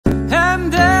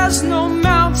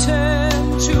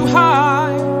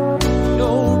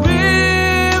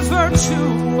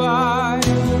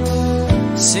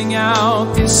sing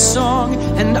out this song,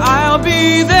 and I'll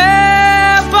be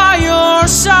there by your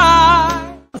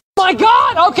side. My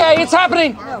God! Okay, it's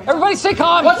happening. Everybody stay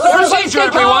calm. What's the procedure,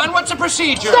 everyone? What's the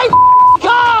procedure? Stay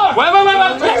calm! Wait.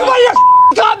 Everybody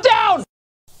calm down!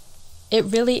 It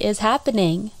really is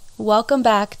happening. Welcome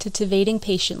back to Tveitting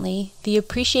Patiently, the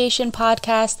appreciation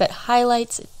podcast that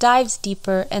highlights, dives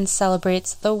deeper, and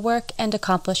celebrates the work and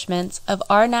accomplishments of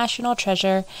our national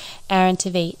treasure, Aaron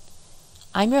Tveit.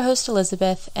 I'm your host,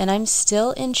 Elizabeth, and I'm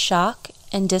still in shock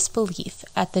and disbelief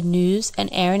at the news and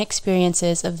Aaron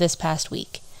experiences of this past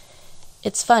week.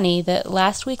 It's funny that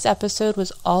last week's episode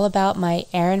was all about my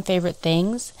Aaron favorite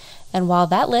things, and while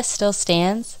that list still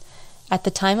stands, at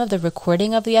the time of the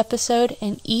recording of the episode,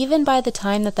 and even by the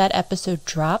time that episode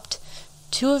dropped,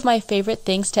 two of my favorite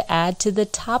things to add to the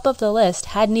top of the list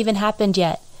hadn't even happened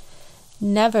yet.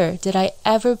 Never did I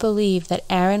ever believe that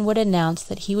Aaron would announce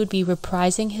that he would be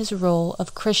reprising his role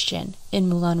of Christian in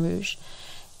Moulin Rouge.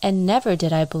 And never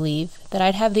did I believe that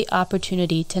I'd have the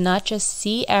opportunity to not just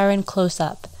see Aaron close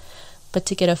up, but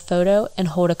to get a photo and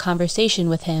hold a conversation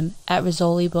with him at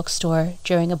Rizzoli Bookstore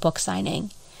during a book signing.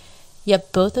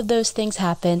 Yet both of those things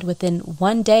happened within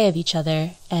one day of each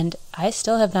other, and I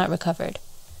still have not recovered.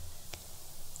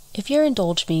 If you'll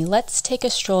indulge me, let's take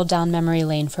a stroll down memory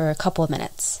lane for a couple of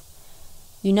minutes.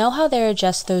 You know how there are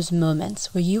just those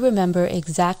moments where you remember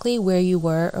exactly where you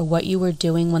were or what you were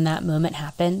doing when that moment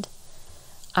happened?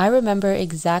 I remember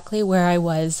exactly where I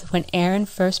was when Aaron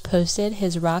first posted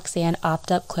his Roxanne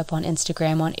opt-up clip on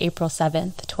Instagram on April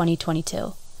 7th,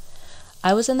 2022.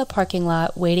 I was in the parking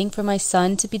lot waiting for my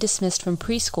son to be dismissed from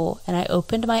preschool, and I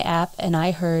opened my app and I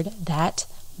heard that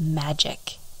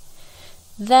magic.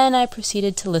 Then I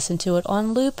proceeded to listen to it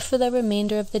on loop for the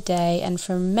remainder of the day and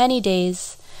for many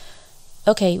days,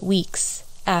 weeks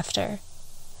after.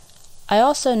 I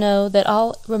also know that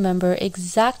I'll remember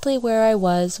exactly where I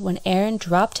was when Aaron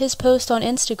dropped his post on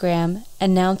Instagram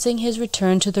announcing his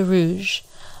return to the Rouge.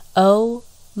 Oh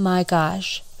my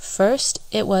gosh. First,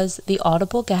 it was the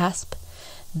audible gasp.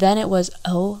 Then it was,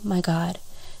 oh my God.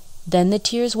 Then the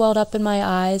tears welled up in my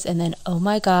eyes, and then, oh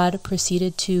my God,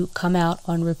 proceeded to come out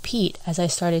on repeat as I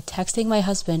started texting my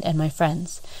husband and my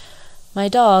friends. My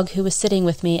dog, who was sitting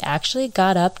with me, actually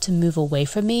got up to move away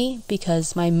from me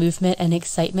because my movement and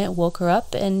excitement woke her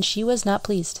up, and she was not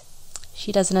pleased.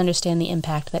 She doesn't understand the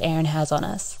impact that Aaron has on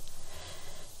us.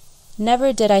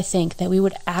 Never did I think that we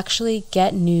would actually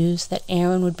get news that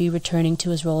Aaron would be returning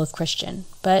to his role of Christian.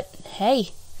 But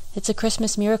hey, it's a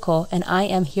Christmas miracle, and I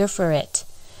am here for it.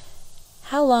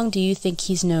 How long do you think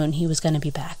he's known he was going to be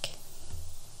back?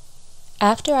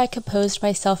 After I composed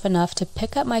myself enough to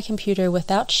pick up my computer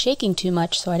without shaking too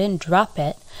much so I didn't drop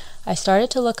it, I started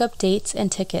to look up dates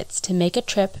and tickets to make a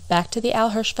trip back to the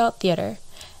Al Hirschfeld Theater.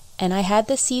 And I had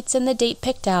the seats and the date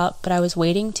picked out, but I was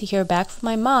waiting to hear back from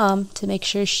my mom to make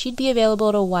sure she'd be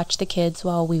available to watch the kids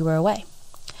while we were away.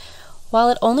 While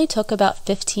it only took about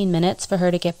 15 minutes for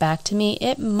her to get back to me,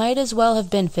 it might as well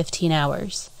have been 15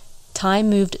 hours.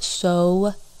 Time moved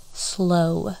so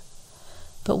slow.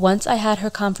 But once I had her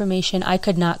confirmation, I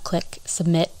could not click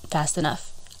submit fast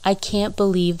enough. I can't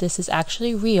believe this is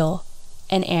actually real,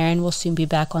 and Aaron will soon be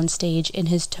back on stage in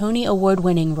his Tony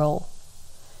Award-winning role.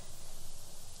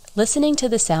 Listening to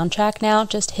the soundtrack now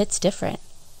just hits different.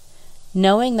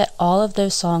 Knowing that all of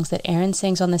those songs that Aaron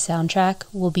sings on the soundtrack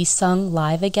will be sung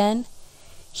live again,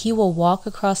 he will walk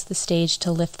across the stage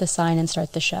to lift the sign and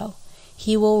start the show.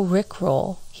 He will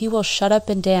rickroll. He will shut up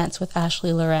and dance with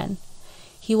Ashley Loren.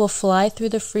 He will fly through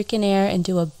the freaking air and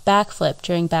do a backflip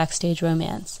during Backstage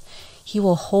Romance. He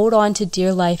will hold on to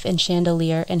Dear Life and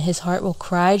Chandelier, and his heart will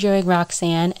cry during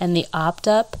Roxanne, and the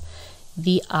opt-up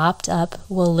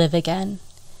will live again.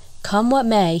 Come what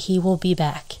may, he will be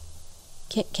back.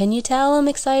 Can you tell I'm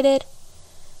excited?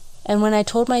 And when I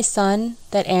told my son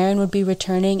that Aaron would be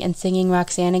returning and singing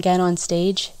Roxanne again on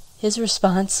stage, his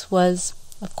response was,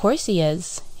 of course he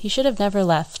is. He should have never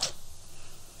left.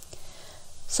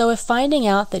 So if finding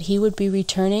out that he would be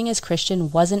returning as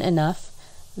Christian wasn't enough,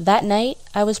 that night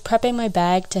I was prepping my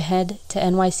bag to head to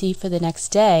NYC for the next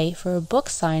day for a book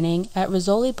signing at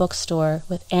Rizzoli Bookstore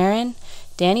with Aaron,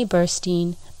 Danny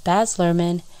Burstein, Baz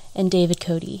Luhrmann, and David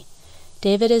Cote.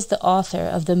 David is the author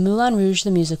of the Moulin Rouge the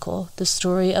Musical, the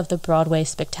story of the Broadway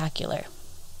spectacular.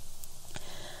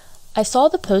 I saw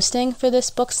the posting for this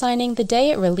book signing the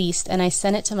day it released, and I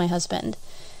sent it to my husband.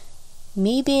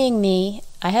 Me being me,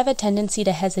 I have a tendency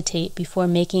to hesitate before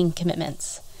making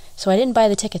commitments, so I didn't buy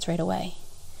the tickets right away.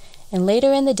 And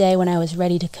later in the day when I was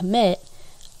ready to commit,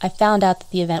 I found out that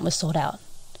the event was sold out.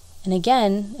 And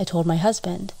again, I told my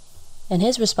husband, and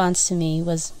his response to me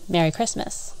was, Merry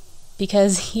Christmas.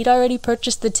 because he'd already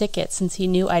purchased the ticket since he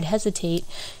knew I'd hesitate,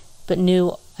 but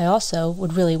knew I also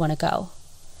would really want to go.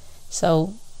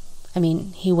 So,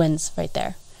 he wins right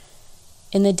there.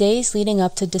 In the days leading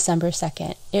up to December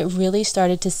 2nd, it really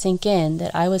started to sink in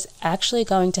that I was actually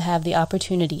going to have the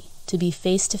opportunity to be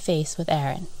face-to-face with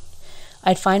Aaron.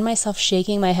 I'd find myself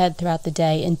shaking my head throughout the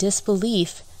day in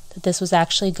disbelief that this was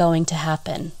actually going to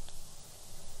happen.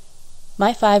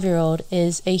 My 5-year-old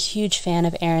is a huge fan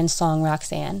of Aaron's song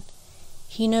Roxanne.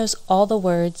 He knows all the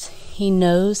words, he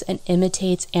knows and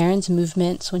imitates Aaron's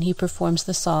movements when he performs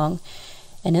the song,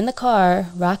 and in the car,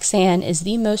 Roxanne is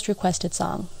the most requested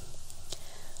song.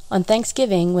 On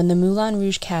Thanksgiving, when the Moulin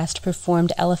Rouge cast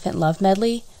performed Elephant Love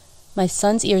Medley, my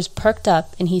son's ears perked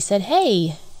up and he said,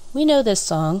 "Hey, we know this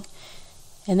song."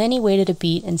 And then he waited a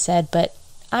beat and said, "But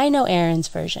I know Aaron's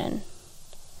version."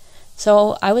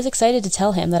 So I was excited to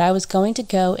tell him that I was going to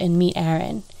go and meet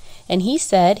Aaron, and he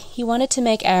said he wanted to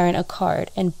make Aaron a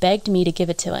card and begged me to give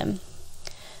it to him.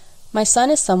 My son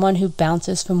is someone who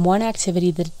bounces from one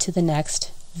activity to the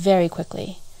next very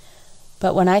quickly.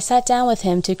 But when I sat down with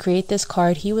him to create this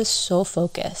card, he was so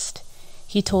focused.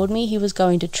 He told me he was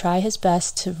going to try his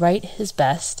best to write his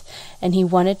best, and he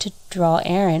wanted to draw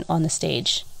Aaron on the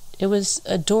stage. It was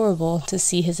adorable to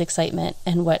see his excitement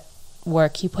and what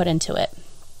work he put into it.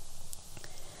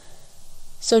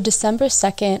 So December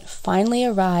 2nd finally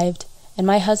arrived, and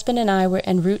my husband and I were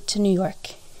en route to New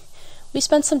York. We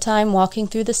spent some time walking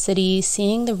through the city,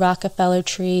 seeing the Rockefeller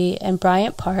Tree and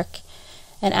Bryant Park,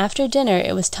 and after dinner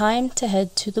it was time to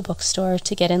head to the bookstore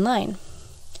to get in line.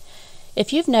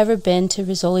 If you've never been to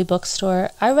Rizzoli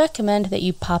Bookstore, I recommend that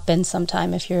you pop in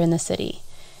sometime if you're in the city.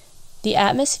 The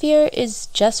atmosphere is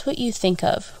just what you think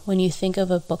of when you think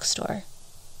of a bookstore.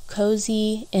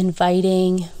 Cozy,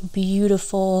 inviting,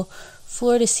 beautiful,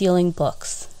 floor-to-ceiling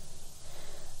books.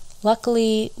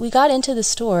 Luckily, we got into the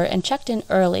store and checked in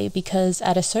early because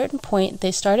at a certain point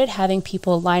they started having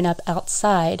people line up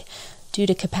outside due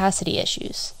to capacity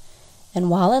issues. And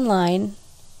while in line,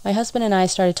 my husband and I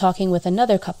started talking with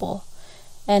another couple,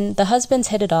 and the husbands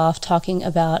hit it off talking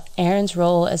about Aaron's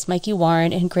role as Mikey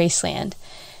Warren in Graceland,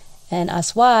 and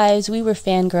us wives, we were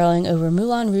fangirling over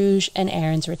Moulin Rouge and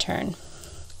Aaron's return.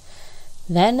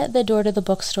 Then the door to the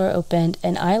bookstore opened,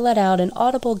 and I let out an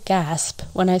audible gasp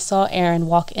when I saw Aaron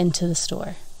walk into the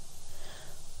store.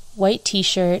 White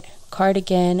t-shirt,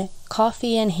 cardigan,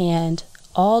 coffee in hand,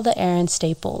 all the Aaron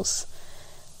staples.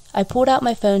 I pulled out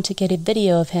my phone to get a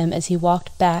video of him as he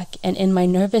walked back, and in my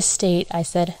nervous state, I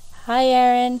said, "Hi,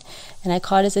 Aaron," and I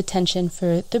caught his attention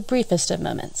for the briefest of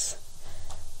moments.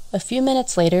 A few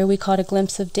minutes later, we caught a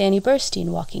glimpse of Danny Burstein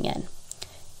walking in.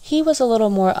 He was a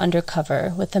little more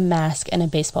undercover with a mask and a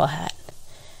baseball hat.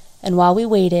 And while we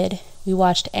waited, we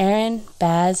watched Aaron,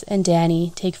 Baz, and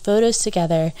Danny take photos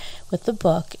together with the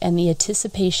book, and the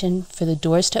anticipation for the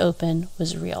doors to open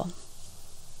was real.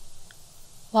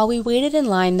 While we waited in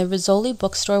line, the Rizzoli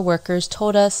Bookstore workers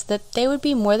told us that they would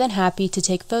be more than happy to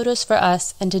take photos for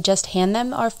us and to just hand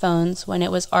them our phones when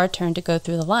it was our turn to go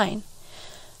through the line.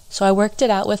 So I worked it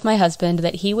out with my husband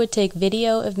that he would take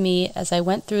video of me as I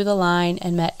went through the line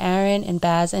and met Aaron and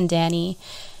Baz and Danny,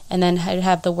 and then I'd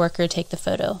have the worker take the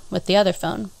photo with the other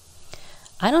phone.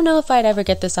 I don't know if I'd ever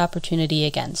get this opportunity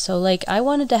again, so I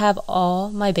wanted to have all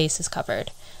my bases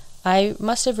covered. I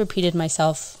must have repeated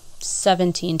myself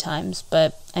 17 times,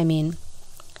 but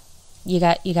you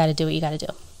got to do what you got to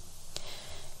do.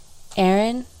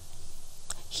 Aaron,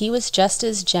 he was just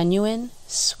as genuine,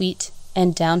 sweet,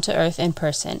 and down-to-earth in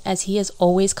person as he has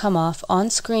always come off on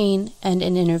screen and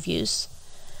in interviews.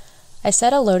 I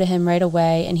said hello to him right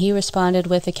away, and he responded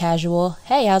with a casual,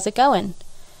 "Hey, how's it going?"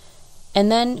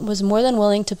 And then was more than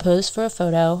willing to pose for a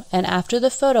photo, and after the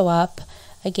photo op,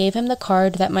 I gave him the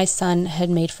card that my son had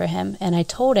made for him, and I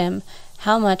told him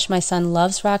how much my son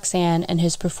loves Roxanne and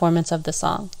his performance of the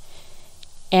song.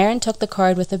 Aaron took the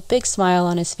card with a big smile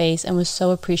on his face and was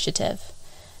so appreciative.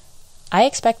 I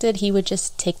expected he would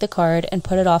just take the card and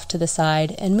put it off to the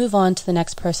side and move on to the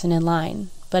next person in line,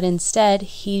 but instead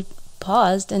he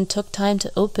paused and took time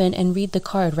to open and read the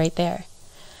card right there.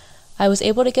 I was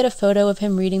able to get a photo of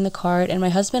him reading the card, and my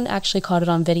husband actually caught it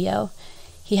on video.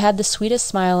 He had the sweetest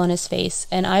smile on his face,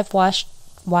 and I've watched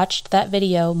that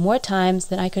video more times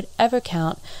than I could ever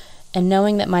count, and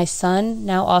knowing that my son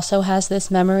now also has this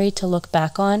memory to look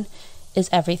back on is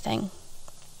everything.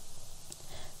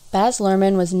 Baz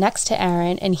Luhrmann was next to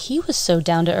Aaron, and he was so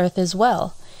down-to-earth as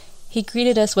well. He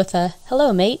greeted us with a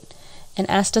 "Hello, mate," and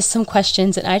asked us some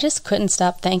questions, and I just couldn't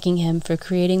stop thanking him for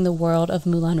creating the world of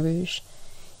Moulin Rouge.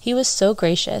 He was so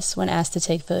gracious when asked to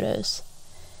take photos.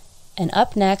 And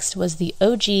up next was the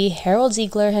OG Harold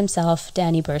Ziegler himself,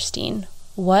 Danny Burstein,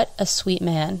 What a sweet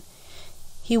man.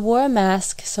 He wore a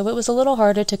mask, so it was a little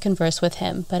harder to converse with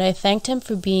him, but I thanked him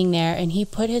for being there, and he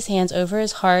put his hands over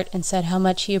his heart and said how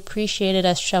much he appreciated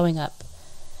us showing up.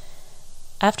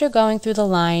 After going through the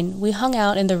line, we hung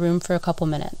out in the room for a couple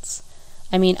minutes.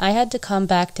 I had to come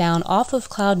back down off of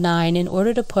Cloud 9 in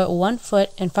order to put one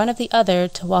foot in front of the other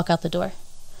to walk out the door.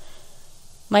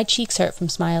 My cheeks hurt from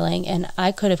smiling, and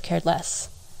I could have cared less.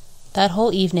 That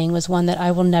whole evening was one that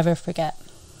I will never forget.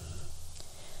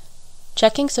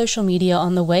 Checking social media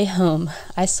on the way home,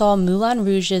 I saw Moulin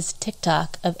Rouge's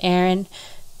TikTok of Aaron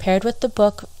paired with the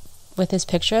book with his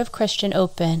picture of Christian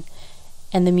open,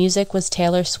 and the music was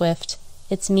Taylor Swift,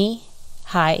 "It's Me,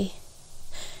 Hi."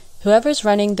 Whoever's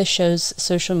running the show's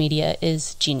social media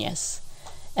is genius.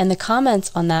 And the comments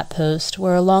on that post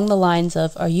were along the lines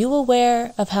of, "Are you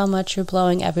aware of how much you're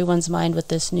blowing everyone's mind with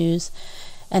this news?"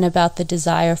 and about the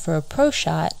desire for a pro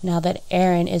shot now that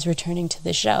Aaron is returning to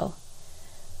the show.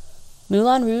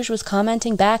 Moulin Rouge was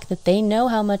commenting back that they know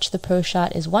how much the pro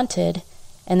shot is wanted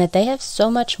and that they have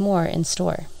so much more in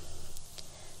store.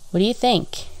 What do you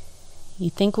think? You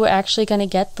think we're actually going to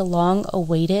get the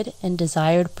long-awaited and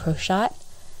desired pro shot?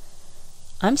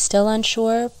 I'm still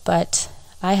unsure, but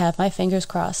I have my fingers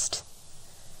crossed.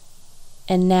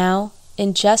 And now,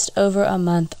 in just over a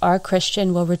month, our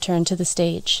Christian will return to the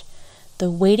stage. The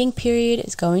waiting period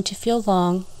is going to feel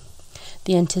long.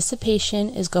 The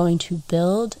anticipation is going to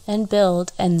build, and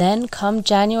then come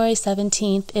January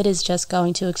 17th, it is just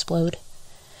going to explode.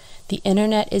 The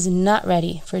internet is not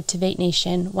ready for Tveit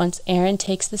Nation once Aaron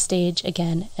takes the stage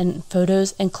again and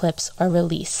photos and clips are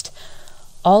released.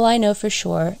 All I know for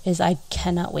sure is I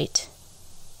cannot wait.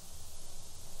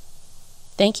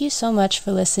 Thank you so much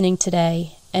for listening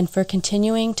today and for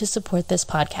continuing to support this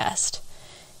podcast.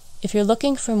 If you're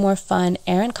looking for more fun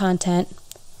Aaron content,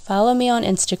 follow me on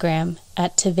Instagram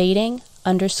at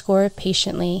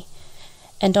Tveiting_patiently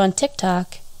and on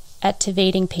TikTok at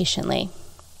Tveitingpatiently.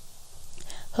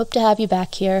 Hope to have you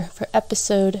back here for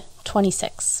episode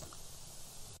 26.